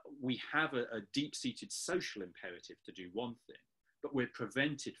we have a deep-seated social imperative to do one thing, but we're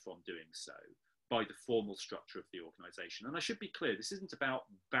prevented from doing so by the formal structure of the organization. And I should be clear, this isn't about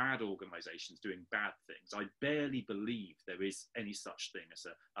bad organizations doing bad things. I barely believe there is any such thing as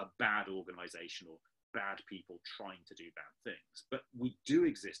a bad organization or bad people trying to do bad things. But we do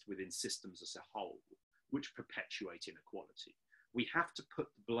exist within systems as a whole, which perpetuate inequality. We have to put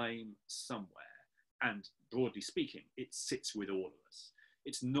the blame somewhere. And broadly speaking, it sits with all of us.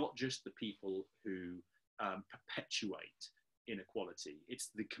 It's not just the people who perpetuate inequality, it's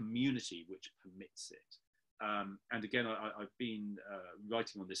the community which permits it. And again, I've been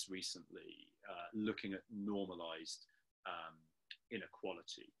writing on this recently, looking at normalized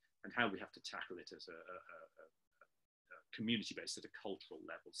inequality and how we have to tackle it as a community-based, at a cultural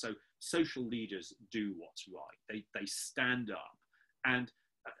level. So social leaders do what's right. They stand up, and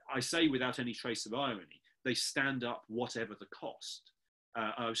I say without any trace of irony, they stand up whatever the cost.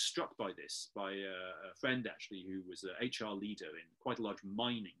 I was struck by this, by a friend actually who was an HR leader in quite a large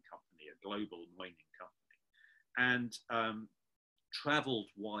mining company, a global mining company, and traveled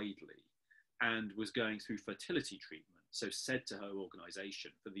widely and was going through fertility treatment. So said to her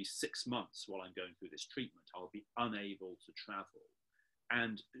organization, for these 6 months while I'm going through this treatment, I'll be unable to travel.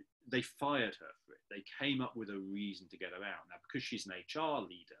 And they fired her for it. They came up with a reason to get her out. Now, because she's an HR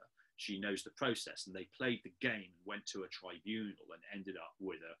leader, she knows the process, and they played the game and went to a tribunal and ended up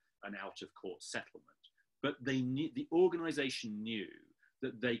with an out-of-court settlement. But the organization knew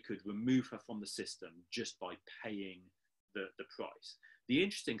that they could remove her from the system just by paying the price. The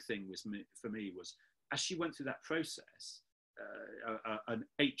interesting thing for me was, as she went through that process, an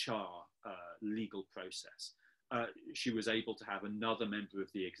HR legal process, she was able to have another member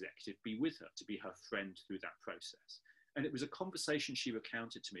of the executive be with her, to be her friend through that process. And it was a conversation she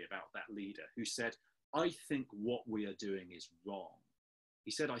recounted to me about that leader who said, I think what we are doing is wrong.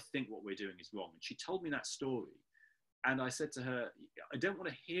 He said, I think what we're doing is wrong. And she told me that story. And I said to her, I don't want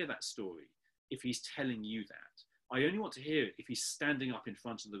to hear that story if he's telling you that. I only want to hear it if he's standing up in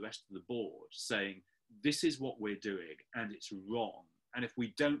front of the rest of the board saying, this is what we're doing and it's wrong. And if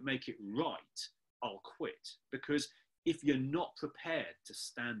we don't make it right, I'll quit. Because if you're not prepared to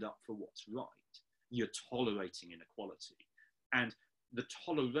stand up for what's right, you're tolerating inequality. And the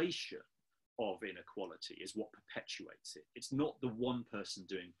toleration of inequality is what perpetuates it. It's not the one person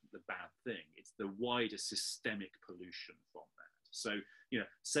doing the bad thing, it's the wider systemic pollution from that. So,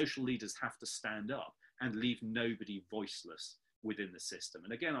 social leaders have to stand up and leave nobody voiceless within the system.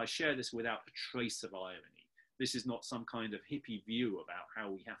 And again, I share this without a trace of irony. This is not some kind of hippie view about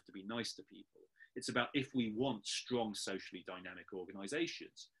how we have to be nice to people. It's about, if we want strong socially dynamic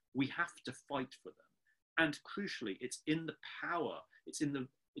organizations, we have to fight for them. And crucially, it's in the power, it's in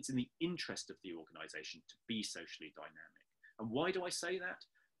the interest of the organization to be socially dynamic. And why do I say that?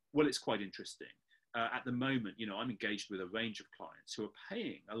 Well, it's quite interesting. At the moment, I'm engaged with a range of clients who are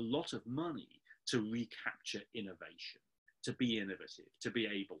paying a lot of money to recapture innovation, to be innovative, to be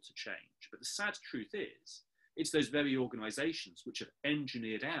able to change. But the sad truth is, it's those very organizations which have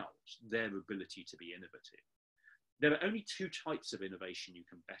engineered out their ability to be innovative. There are only two types of innovation you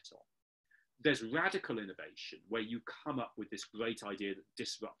can bet on. There's radical innovation, where you come up with this great idea that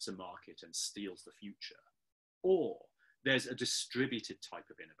disrupts a market and steals the future. Or there's a distributed type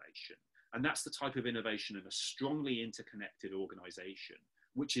of innovation. And that's the type of innovation in a strongly interconnected organization,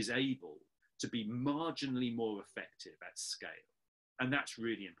 which is able to be marginally more effective at scale. And that's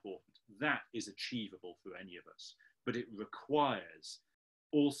really important. That is achievable for any of us, but it requires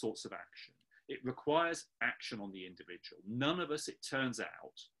all sorts of action. It requires action on the individual. None of us, it turns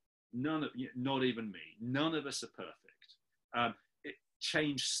out, not even me, none of us are perfect.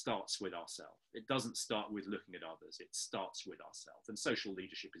 Change starts with ourselves. It doesn't start with looking at others. It starts with ourselves. And social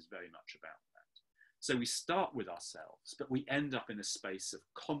leadership is very much about that. So we start with ourselves, but we end up in a space of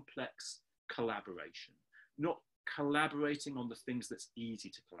complex collaboration, not collaborating on the things that's easy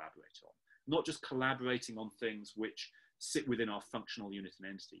to collaborate on, not just collaborating on things which sit within our functional unit and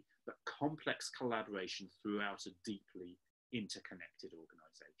entity, but complex collaboration throughout a deeply interconnected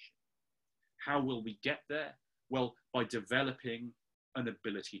organization. How will we get there? Well, by developing an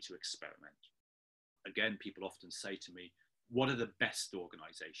ability to experiment. Again, people often say to me, what are the best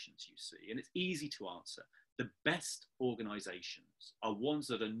organizations you see? And it's easy to answer. The best organizations are ones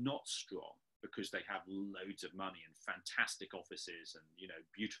that are not strong because they have loads of money and fantastic offices and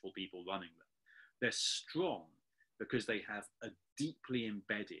beautiful people running them. They're strong because they have a deeply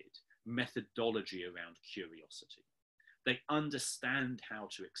embedded methodology around curiosity. They understand how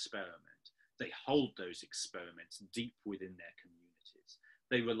to experiment. They hold those experiments deep within their communities.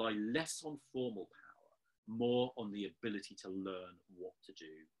 They rely less on formal power, more on the ability to learn what to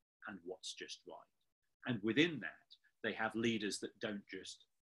do and what's just right. And within that, they have leaders that don't just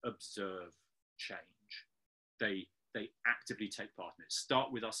observe change. They actively take part in it.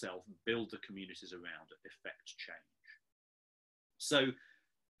 Start with ourselves, build the communities around it, effect change. So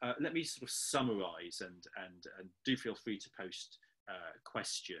let me sort of summarize and do feel free to post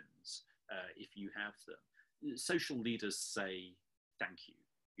questions if you have them. Social leaders say thank you.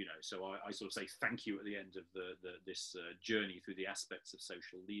 So I sort of say thank you at the end of this journey through the aspects of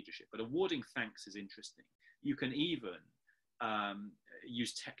social leadership. But awarding thanks is interesting. You can even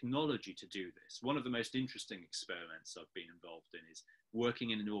use technology to do this. One of the most interesting experiments I've been involved in is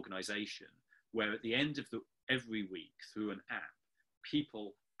working in an organization where at the end of every week through an app,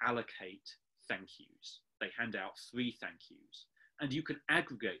 people allocate thank yous. They hand out 3 thank yous. And you can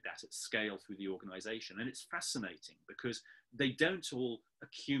aggregate that at scale through the organization. And it's fascinating because they don't all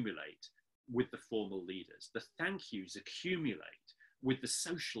accumulate with the formal leaders. The thank yous accumulate with the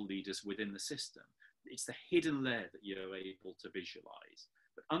social leaders within the system. It's the hidden layer that you're able to visualize.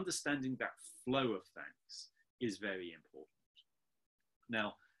 But understanding that flow of thanks is very important.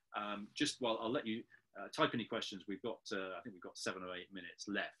 Now, just while I'll let you type any questions, we've got, I think we've got 7 or 8 minutes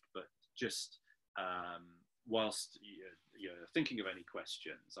left, but just whilst you're thinking of any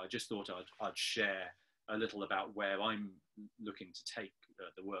questions, I just thought I'd share a little about where I'm looking to take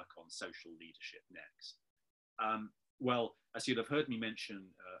the work on social leadership next. Well, as you'll have heard me mention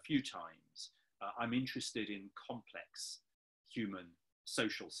a few times, I'm interested in complex human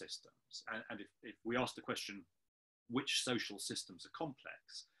social systems. And if we ask the question, which social systems are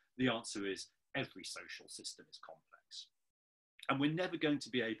complex, the answer is every social system is complex. And we're never going to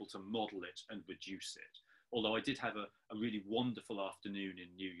be able to model it and reduce it. Although I did have a really wonderful afternoon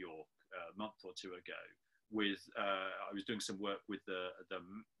in New York a month or 2 ago with, I was doing some work with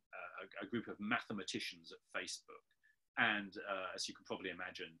a group of mathematicians at Facebook. And as you can probably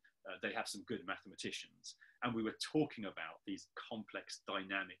imagine, they have some good mathematicians. And we were talking about these complex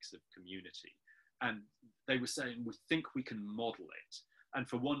dynamics of community. And they were saying, we think we can model it. And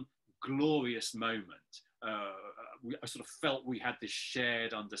for one glorious moment, I sort of felt we had this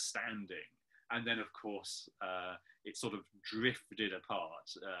shared understanding. And then, of course, it sort of drifted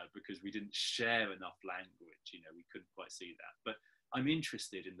apart because we didn't share enough language. You know, we couldn't quite see that. But I'm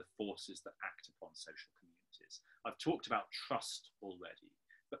interested in the forces that act upon social communities. I've talked about trust already,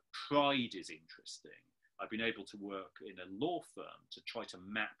 but pride is interesting. I've been able to work in a law firm to try to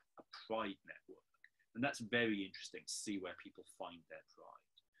map a pride network. And that's very interesting to see where people find their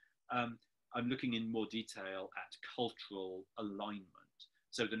pride. I'm looking in more detail at cultural alignment.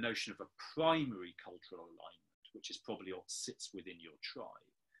 So the notion of a primary cultural alignment, which is probably what sits within your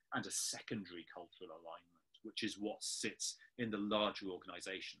tribe, and a secondary cultural alignment, which is what sits in the larger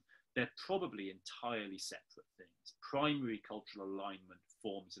organization. They're probably entirely separate things. Primary cultural alignment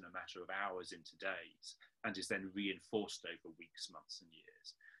forms in a matter of hours into days and is then reinforced over weeks, months, and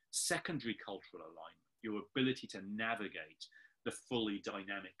years. Secondary cultural alignment, your ability to navigate the fully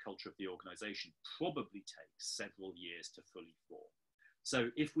dynamic culture of the organization, probably takes several years to fully form.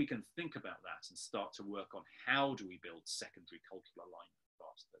 So if we can think about that and start to work on how do we build secondary cultural alignment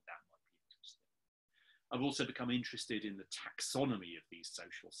faster, that might be interesting. I've also become interested in the taxonomy of these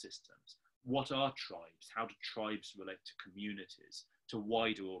social systems. What are tribes? How do tribes relate to communities, to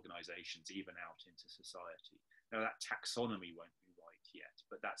wider organizations, even out into society? Now that taxonomy won't be right yet,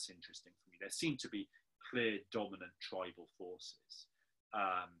 but that's interesting for me. There seem to be clear dominant tribal forces.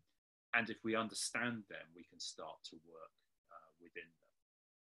 And if we understand them, we can start to work within them.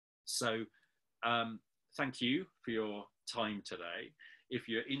 So thank you for your time today. If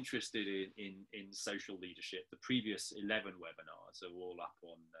you're interested in social leadership, the previous 11 webinars are all up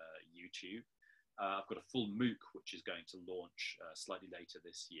on YouTube. I've got a full MOOC which is going to launch slightly later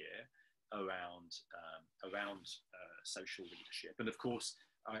this year around social leadership. And of course,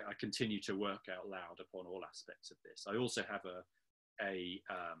 I continue to work out loud upon all aspects of this. I also have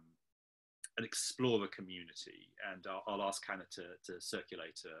an explorer community, and I'll ask Hannah to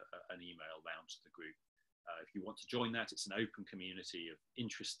circulate an email round to the group. If you want to join that, it's an open community of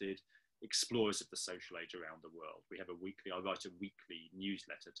interested explorers of the social age around the world. I write a weekly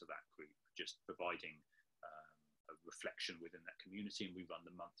newsletter to that group, just providing a reflection within that community, and we run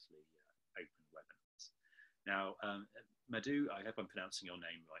the monthly open webinars. Now, Madhu, I hope I'm pronouncing your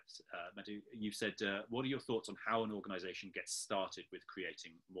name right. Madhu, you said, what are your thoughts on how an organization gets started with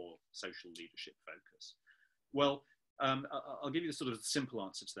creating more social leadership focus? Well, I'll give you the sort of simple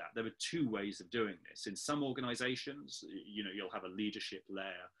answer to that. There are 2 ways of doing this. In some organizations, you'll have a leadership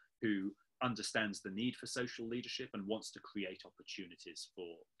layer who understands the need for social leadership and wants to create opportunities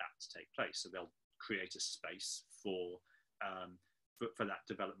for that to take place. So they'll create a space for that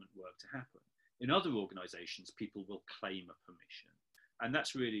development work to happen. In other organizations, people will claim a permission. And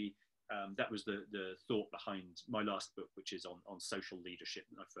that's really, that was the thought behind my last book, which is on social leadership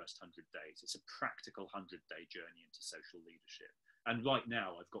in my first 100 days. It's a practical 100-day journey into social leadership. And right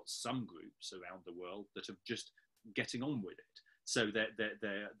now, I've got some groups around the world that are just getting on with it. So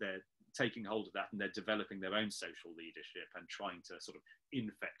they're taking hold of that, and they're developing their own social leadership and trying to sort of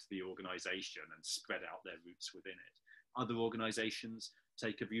infect the organization and spread out their roots within it. Other organizations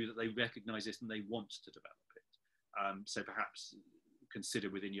take a view that they recognize it and they want to develop it. So perhaps consider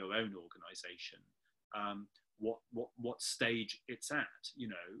within your own organization, what stage it's at. You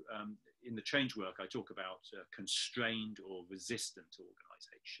know, in the change work, I talk about constrained or resistant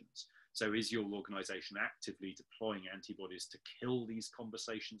organizations. So is your organization actively deploying antibodies to kill these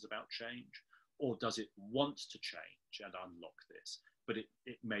conversations about change? Or does it want to change and unlock this, but it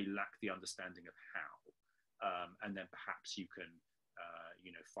may lack the understanding of how? And then perhaps you can,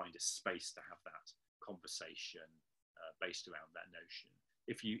 you know, find a space to have that conversation based around that notion.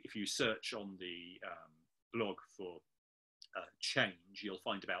 If you search on the blog for change, you'll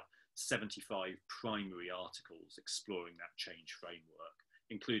find about 75 primary articles exploring that change framework,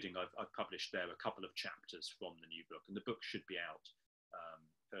 including I've published there a couple of chapters from the new book, and the book should be out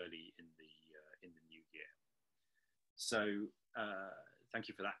early in the new year. So thank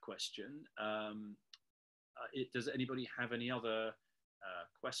you for that question. Does anybody have any other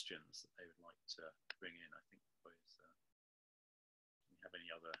questions that they would like to bring in? I think do we have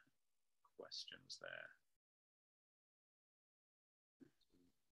any other questions there?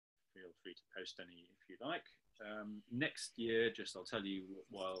 Feel free to post any if you like. Next year, I'll tell you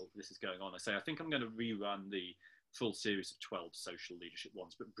while this is going on, I think I'm going to rerun the full series of 12 social leadership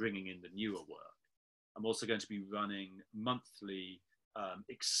ones, but bringing in the newer work. I'm also going to be running monthly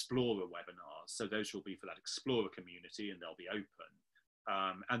Explorer webinars. So those will be for that Explorer community, and they'll be open.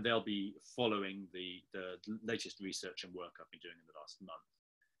 And they'll be following the latest research and work I've been doing in the last month.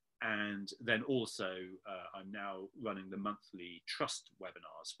 And then also, I'm now running the monthly trust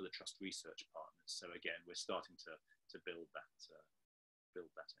webinars for the trust research partners. So again, we're starting to build that out.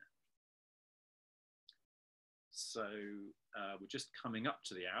 So we're just coming up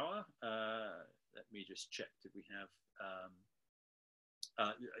to the hour. Let me just check. Did we have?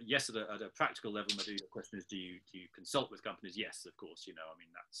 Yes, at a practical level, my question is: do you consult with companies? Yes, of course. You know, I mean,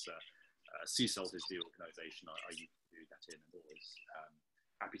 that's CSOLT is the organisation I used to do that in, and always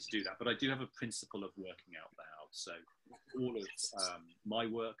happy to do that. But I do have a principle of working out loud. So all of my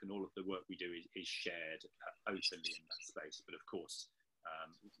work and all of the work we do is shared openly in that space. But of course,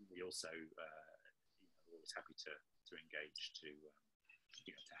 we also we're always happy to engage to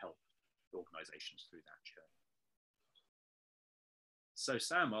help organisations through that journey. So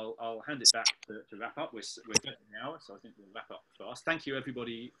Sam, I'll hand it back to wrap up. We're getting an hour, so I think we'll wrap up fast. Thank you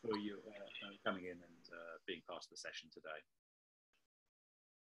everybody for your coming in and being part of the session today.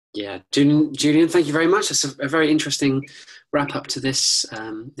 Yeah, Julian, thank you very much. That's a very interesting wrap up to this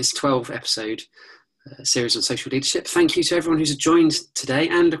this 12 episode series on social leadership. Thank you to everyone who's joined today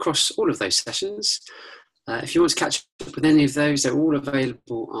and across all of those sessions. If you want to catch up with any of those, they're all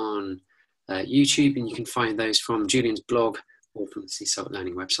available on YouTube, and you can find those from Julian's blog or from the CSOLT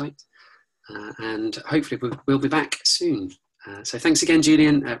Learning website. And hopefully we'll be back soon. So thanks again,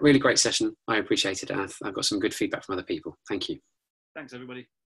 Julian. Really great session. I appreciate it. I've got some good feedback from other people. Thank you. Thanks, everybody.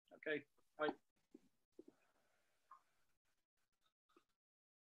 Okay.